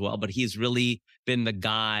films as well, but he's really been the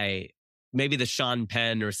guy, maybe the Sean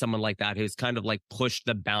Penn or someone like that, who's kind of like pushed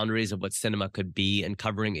the boundaries of what cinema could be and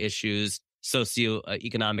covering issues,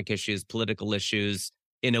 socioeconomic issues, political issues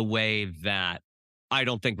in a way that I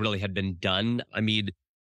don't think really had been done. I mean,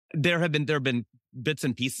 there have been bits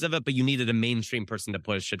and pieces of it, but you needed a mainstream person to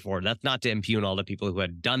push it forward. That's not to impugn all the people who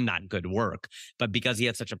had done that good work, but because he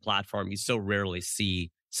had such a platform, you so rarely see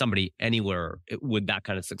somebody anywhere with that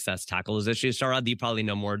kind of success tackle those issues. Sharad, you probably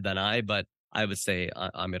know more than I, but I would say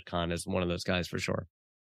Amir Khan is one of those guys for sure.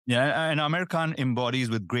 Yeah, and Amir Khan embodies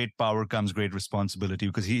with great power comes great responsibility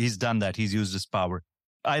because he's done that. He's used his power.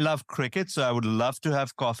 I love cricket, so I would love to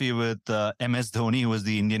have coffee with MS Dhoni, who was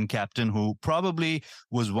the Indian captain, who probably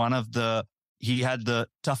was he had the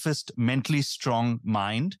toughest, mentally strong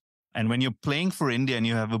mind. And when you're playing for India and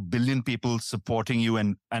you have 1 billion people supporting you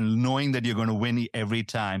and knowing that you're going to win every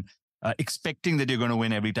time, expecting that you're going to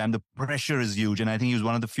win every time, the pressure is huge. And I think he was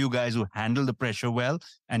one of the few guys who handled the pressure well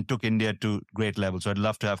and took India to great levels. So I'd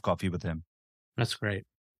love to have coffee with him. That's great.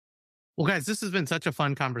 Well, guys, this has been such a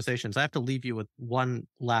fun conversation. So I have to leave you with one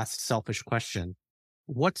last selfish question.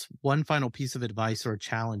 What's one final piece of advice or a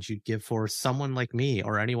challenge you'd give for someone like me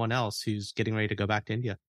or anyone else who's getting ready to go back to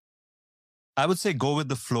India? I would say go with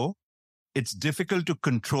the flow. It's difficult to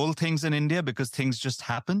control things in India because things just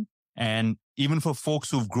happen. And even for folks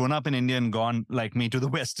who've grown up in India and gone like me to the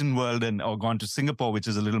Western world or gone to Singapore, which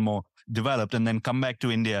is a little more developed, and then come back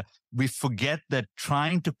to India, we forget that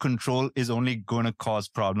trying to control is only going to cause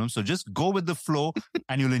problems. So just go with the flow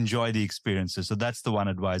and you'll enjoy the experiences. So that's the one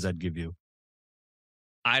advice I'd give you.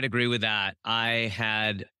 I'd agree with that. I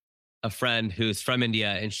had a friend who's from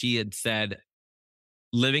India and she had said,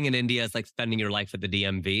 living in India is like spending your life at the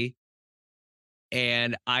DMV.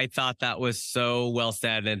 And I thought that was so well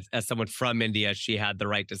said. And as someone from India, she had the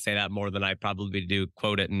right to say that more than I probably do,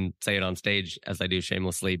 quote it and say it on stage as I do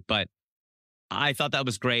shamelessly. But I thought that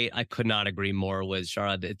was great. I could not agree more with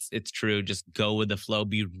Sharad. It's true. Just go with the flow.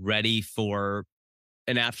 Be ready for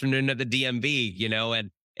an afternoon at the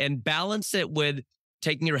DMV, and balance it with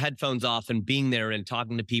taking your headphones off and being there and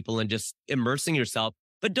talking to people and just immersing yourself.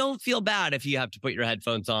 But don't feel bad if you have to put your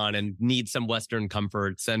headphones on and need some Western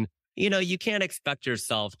comforts. And you can't expect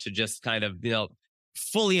yourself to just kind of,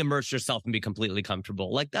 fully immerse yourself and be completely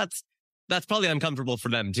comfortable. Like that's probably uncomfortable for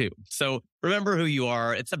them too. So remember who you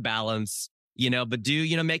are. It's a balance, but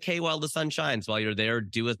do, make hay while the sun shines. While you're there,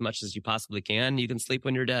 do as much as you possibly can. You can sleep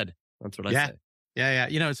when you're dead. That's what I say. Yeah.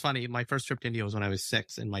 It's funny. My first trip to India was when I was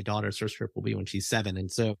 6 and my daughter's first trip will be when she's 7. And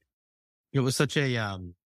so it was such a,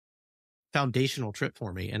 foundational trip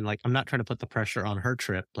for me. And like, I'm not trying to put the pressure on her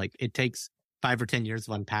trip. Like, it takes 5 or 10 years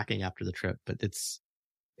of unpacking after the trip, but it's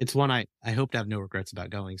one I hope to have no regrets about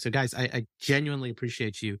going. So guys, I genuinely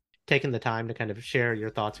appreciate you taking the time to kind of share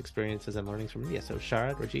your thoughts, experiences, and learnings from India. So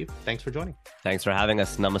Sharad, Rajiv, thanks for joining. Thanks for having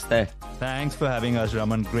us. Namaste. Thanks for having us,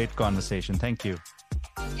 Raman. Great conversation. Thank you.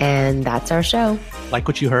 And that's our show. Like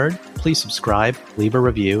what you heard? Please subscribe, leave a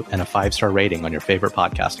review, and a 5-star rating on your favorite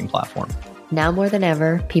podcasting platform. Now more than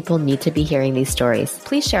ever, people need to be hearing these stories.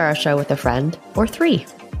 Please share our show with a friend or 3.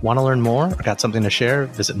 Want to learn more or got something to share?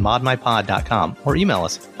 Visit modmypod.com or email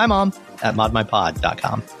us,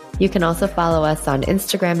 himom@modmypod.com. You can also follow us on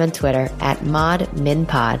Instagram and Twitter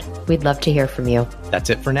 @modminpod. We'd love to hear from you. That's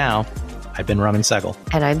it for now. I've been Raman Sehgal.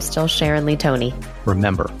 And I'm still Sharon Lee Tony.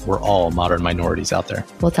 Remember, we're all modern minorities out there.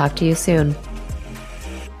 We'll talk to you soon.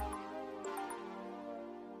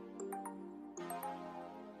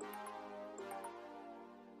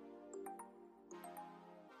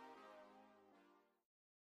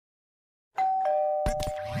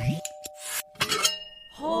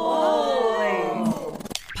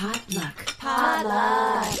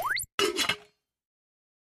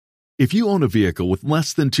 If you own a vehicle with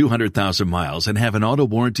less than 200,000 miles and have an auto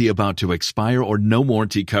warranty about to expire or no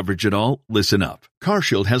warranty coverage at all, listen up.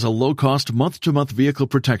 CarShield has a low-cost month-to-month vehicle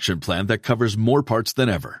protection plan that covers more parts than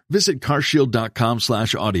ever. Visit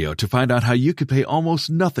carshield.com/audio to find out how you could pay almost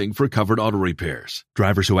nothing for covered auto repairs.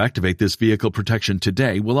 Drivers who activate this vehicle protection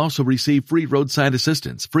today will also receive free roadside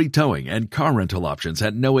assistance, free towing, and car rental options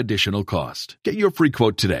at no additional cost. Get your free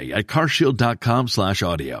quote today at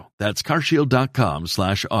carshield.com/audio. That's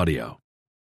carshield.com/audio.